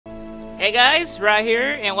Hey guys, right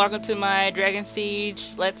here, and welcome to my Dragon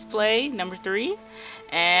Siege Let's Play number 3.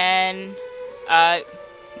 And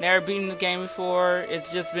never beaten the game before.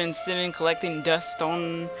 It's just been sitting collecting dust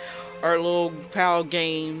on our little pile of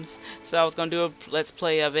games. So I was gonna do a Let's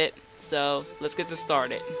Play of it. So let's get this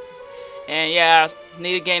started. And yeah,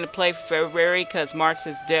 need a game to play for February because March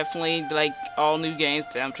is definitely like all new games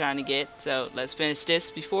that I'm trying to get. So let's finish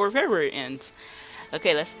this before February ends.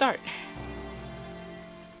 Okay, let's start.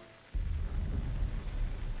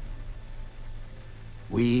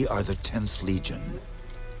 We are the 10th Legion,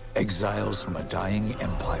 exiles from a dying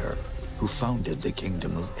empire who founded the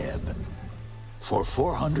Kingdom of Ebb. For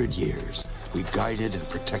 400 years, we guided and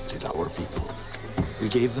protected our people. We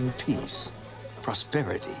gave them peace,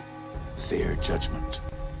 prosperity, fair judgment.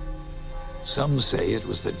 Some say it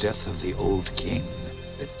was the death of the old king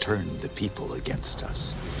that turned the people against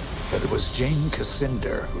us. But it was Jane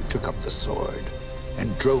Cassinder who took up the sword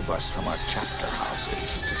and drove us from our chapter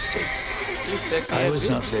houses to states. I was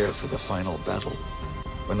not there for the final battle,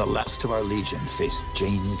 when the last of our legion faced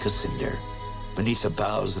Jane Cassinder beneath the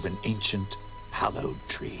boughs of an ancient, hallowed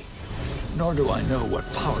tree. Nor do I know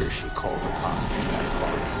what power she called upon in that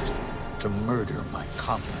forest to murder my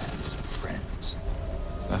comrades and friends.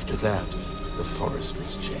 After that, the forest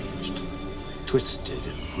was changed, twisted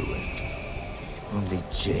and ruined. Only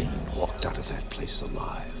Jane walked out of that place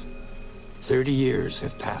alive. 30 years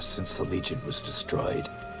have passed since the Legion was destroyed,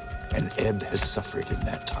 and Ebb has suffered in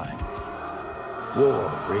that time. War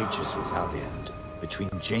rages without end between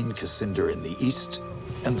Jane Cassinder in the east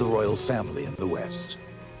and the royal family in the west.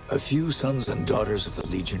 A few sons and daughters of the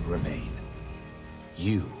Legion remain.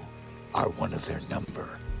 You are one of their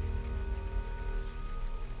number.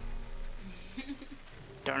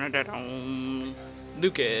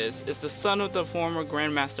 Lucas is the son of the former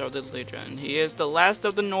Grand Master of the Legion. He is the last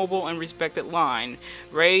of the noble and respected line,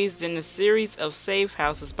 raised in a series of safe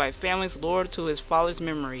houses by families loyal to his father's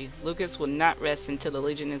memory. Lucas will not rest until the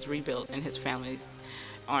Legion is rebuilt and his family's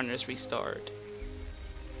honors restored.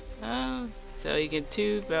 So he can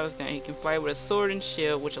two battles down. He can fight with a sword and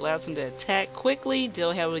shield, which allows him to attack quickly,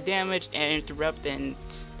 deal heavy damage, and interrupt and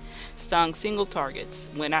stung single targets.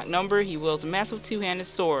 When outnumbered, he wields a massive two-handed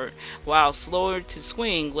sword. While slower to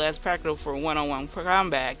swing, less practical for one-on-one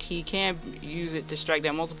combat, he can use it to strike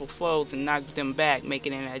down multiple foes and knock them back,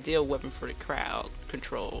 making it an ideal weapon for the crowd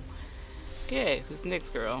control. Okay, who's next,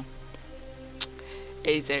 girl?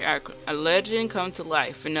 A legend comes to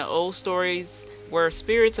life. In the old stories were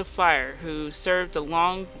spirits of fire who served the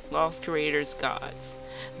long-lost creator's gods,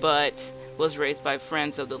 but was raised by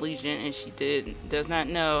friends of the Legion, and she does not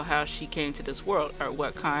know how she came to this world or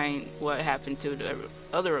what happened to the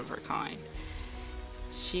other of her kind.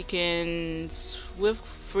 She can swift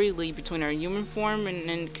freely between her human form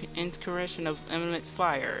and incarnation of element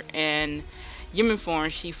fire. And human form,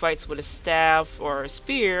 she fights with a staff or a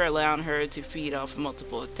spear, allowing her to feed off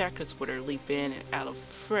multiple attackers with her leap in and out of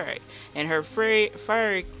fray. And her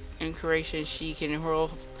fire incarnation, she can hurl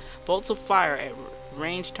bolts of fire at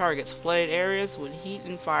ranged targets, flooded areas with heat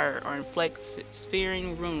and fire, or inflict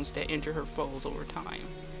searing wounds that enter her foes over time.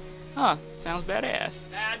 Huh, sounds badass.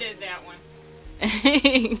 I did that one.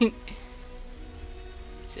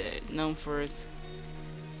 Known for his...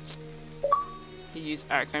 He used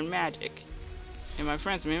arcane magic. And my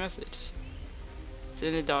friend sent me a message.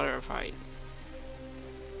 Send the daughter a fight.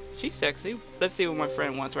 She's sexy. Let's see what my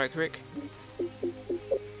friend wants, right, Rick?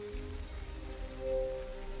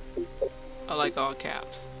 I like all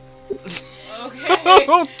caps. Okay.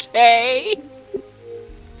 Okay.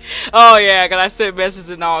 Oh yeah, cause I sent messages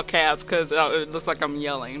in all caps because it looks like I'm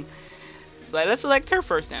yelling. Like, let's select her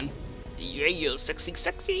first then. Yeah, you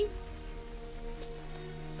sexy.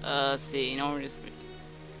 Let's see. No one is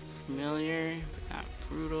familiar, but not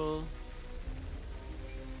brutal.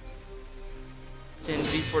 Tend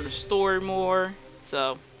to be for the story more.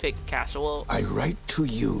 So pick casual. I write to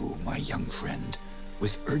you, my young friend,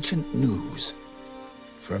 with urgent news.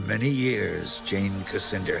 For many years, Jane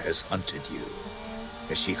Cassinder has hunted you,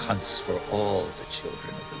 as she hunts for all the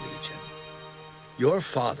children of the Legion. Your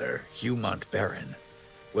father, Hugh Baron,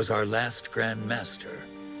 was our last Grand Master,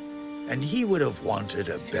 and he would have wanted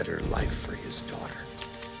a better life for his daughter.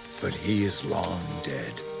 But he is long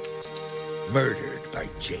dead, murdered by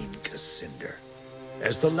Jane Cassinder.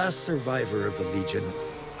 As the last survivor of the Legion,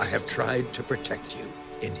 I have tried to protect you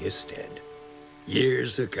in his stead.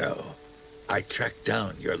 Years ago, I tracked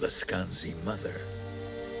down your Lascanzi mother.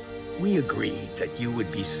 We agreed that you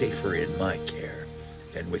would be safer in my care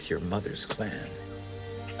than with your mother's clan.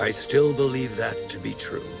 I still believe that to be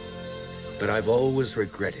true, but I've always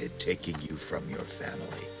regretted taking you from your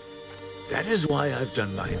family. That is why I've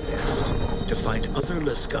done my best to find other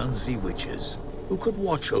Lascanzi witches who could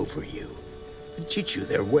watch over you and teach you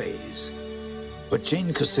their ways. But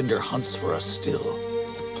Jane Cassinder hunts for us still.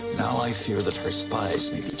 Now I fear that her spies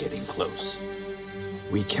may be getting close.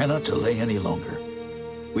 We cannot delay any longer.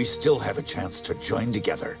 We still have a chance to join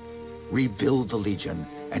together, rebuild the Legion,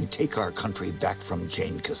 and take our country back from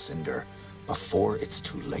Jane Cassinder before it's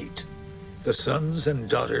too late. The sons and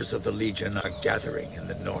daughters of the Legion are gathering in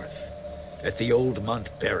the north, at the old Mont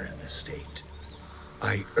Baron estate.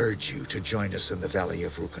 I urge you to join us in the Valley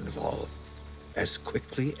of Rukenval as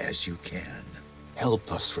quickly as you can.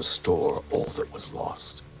 Help us restore all that was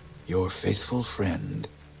lost. Your faithful friend,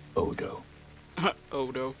 Odo.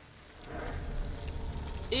 Odo.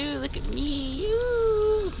 Ew, look at me.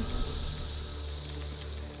 Ew.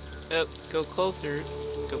 Oh, go closer.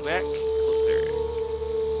 Go back. Closer.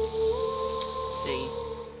 See.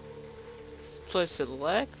 Push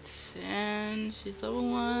select, and she's level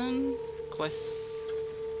 1. Quests.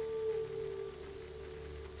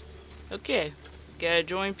 Okay. Gotta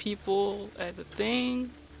join people at the thing.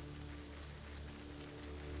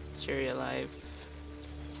 Share your life.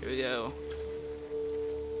 Here we go.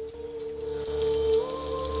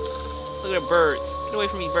 Look at the birds. Get away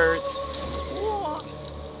from me, birds.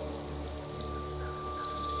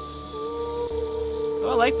 Oh,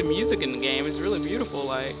 I like the music in the game. It's really beautiful,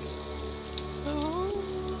 like. So,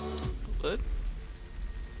 what?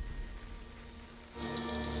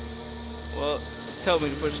 Well, tell me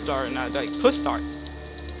to push start and not like push start.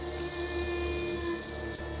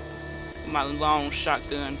 My long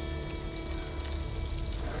shotgun.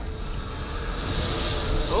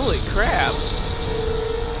 Holy crap!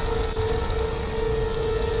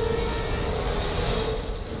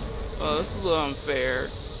 Oh, this is a little unfair.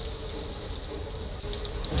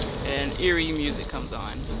 And eerie music comes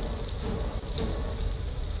on.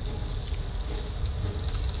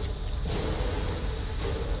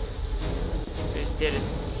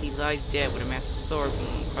 He lies dead with a massive sword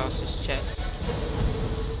wound across his chest.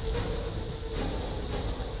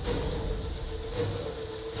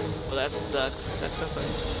 Well, that sucks. Sucks.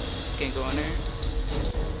 Can't go in there.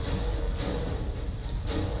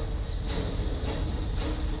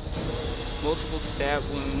 Multiple stab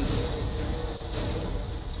wounds.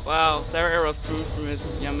 Wow, several arrows proved from his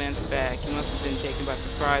young man's back. He must have been taken by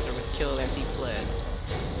surprise or was killed as he fled.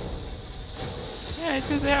 Yeah, it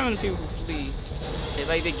seems to happen to people who flee.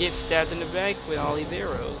 They get stabbed in the back with all these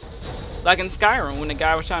arrows. Like in Skyrim when the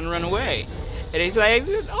guy was trying to run away. And he's like,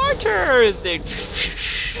 archers! They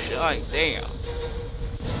like, damn.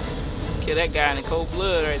 Kill that guy in the cold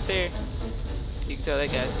blood right there. You can tell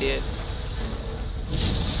that guy's dead.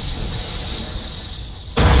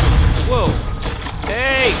 Whoa!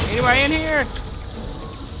 Hey! Anybody in here?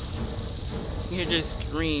 You hear just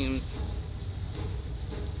screams.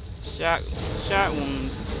 Shot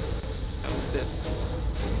wounds. Oh, what's this?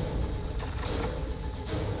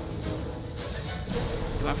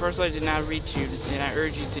 If my first light did not reach you, then I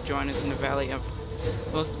urge you to join us in the Valley of...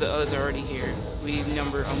 Most of the others are already here. We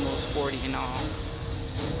number almost 40 in all.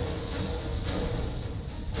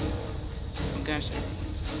 Some gunshot.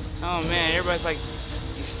 Oh man, everybody's like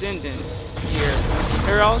descendants here.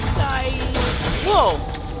 They're all outside. Whoa!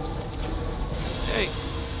 Hey.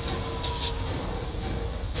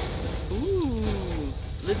 Ooh.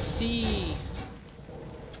 Let's see.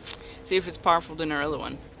 See if it's powerful than our other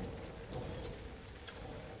one.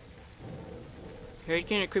 Here you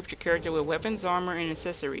can equip your character with weapons, armor, and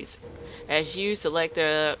accessories. As you select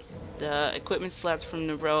the equipment slots from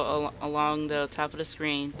the row along the top of the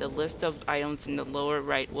screen, the list of items in the lower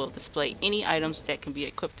right will display any items that can be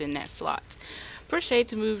equipped in that slot. Push A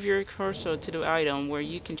to move your cursor to the item where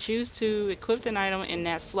you can choose to equip an item in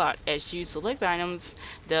that slot. As you select items,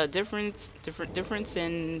 the difference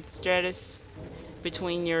in status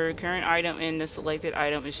between your current item and the selected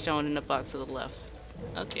item is shown in the box to the left.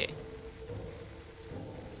 Okay.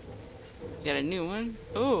 Got a new one.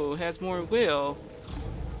 Oh, it has more will.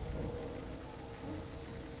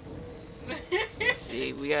 Let's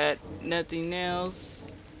see, we got nothing else.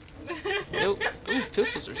 Nope. Ooh,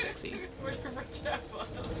 pistols are sexy. It's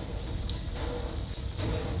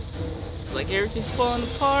like everything's falling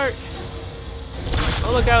apart.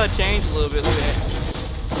 Oh, look how it changed a little bit. Look at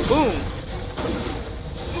that. Boom.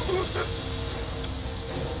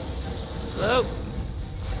 Hello.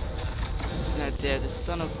 It's not dead. The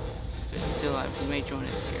son of... It's still alive. He may join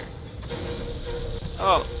us here.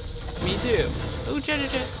 Oh, me too. Ooh, treasure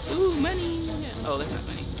chest. Ooh, money. Oh, that's not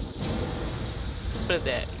money. What is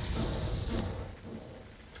that?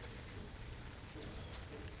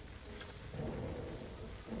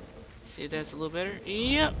 See if that's a little better.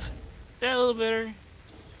 Yep. that a little better?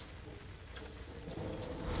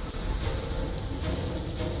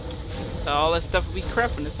 All that stuff will be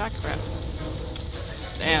crap and it's not crap.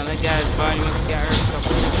 Damn, that guy's body must have got hurt.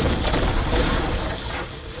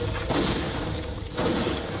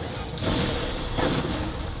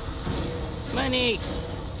 Money!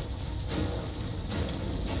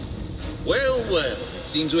 Well, well, it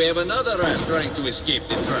seems we have another rat trying to escape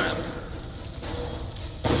the trap.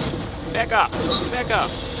 Back up! Back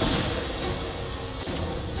up!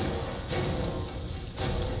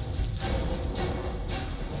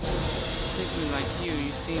 Like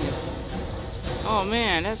you've seen it. Oh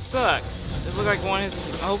man, that sucks. It looked like one of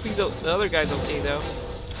his. I hope the other guy's okay though.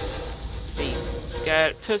 Let's see,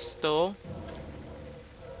 got a pistol.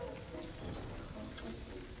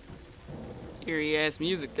 Eerie ass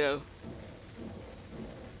music though.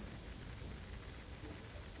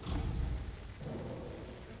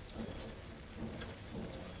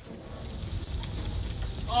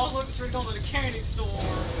 Oh, look, we're going to the candy store.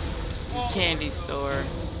 Oh, Candy store.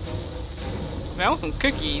 Man, I want some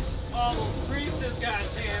cookies. all those Reese's,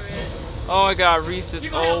 goddammit. Oh my god, Reese's. You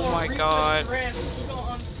gonna have Oh more my Reese's god. shreds, you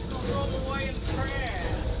gonna throw them away in the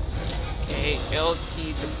trash. Okay,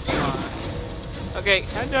 LT decline. Okay,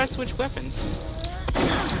 how do I switch weapons?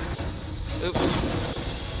 Oops.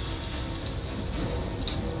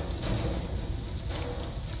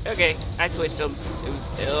 Okay, I switched them. It was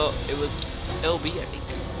LB, I think.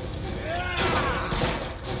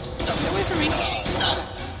 Don't get away from me.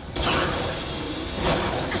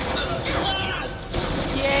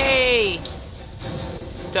 Yay!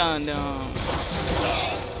 Stunned him.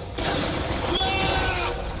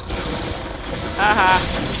 Haha.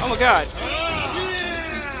 Oh my god.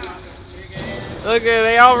 Look at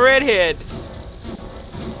they all redheads.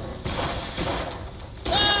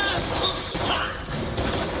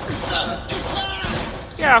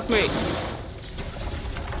 Get off me.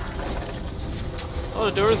 Oh,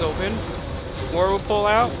 the door's open. More will pull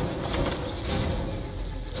out.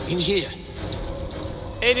 In here.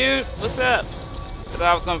 Hey dude, what's up? I thought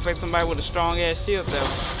I was gonna fight somebody with a strong ass shield though.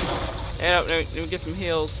 Yeah, let me get some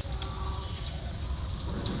heals.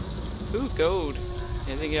 Ooh, gold.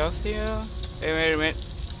 Anything else here? Hey, wait a minute.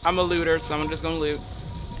 I'm a looter, so I'm just gonna loot.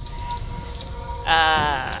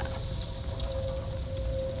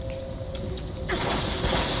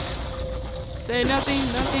 Say nothing,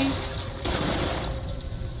 nothing.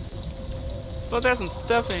 But there's some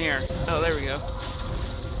stuff in here. Oh, there we go.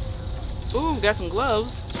 Ooh, got some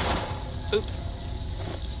gloves. Oops.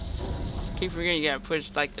 Keep forgetting you gotta push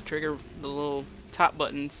like the trigger, the little top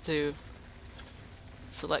buttons to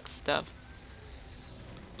select stuff.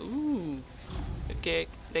 Ooh. Okay,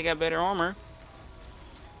 they got better armor.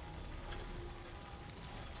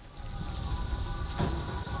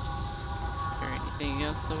 Is there anything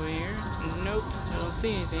else over here? Nope, I don't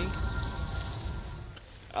see anything.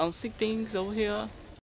 I don't see things over here.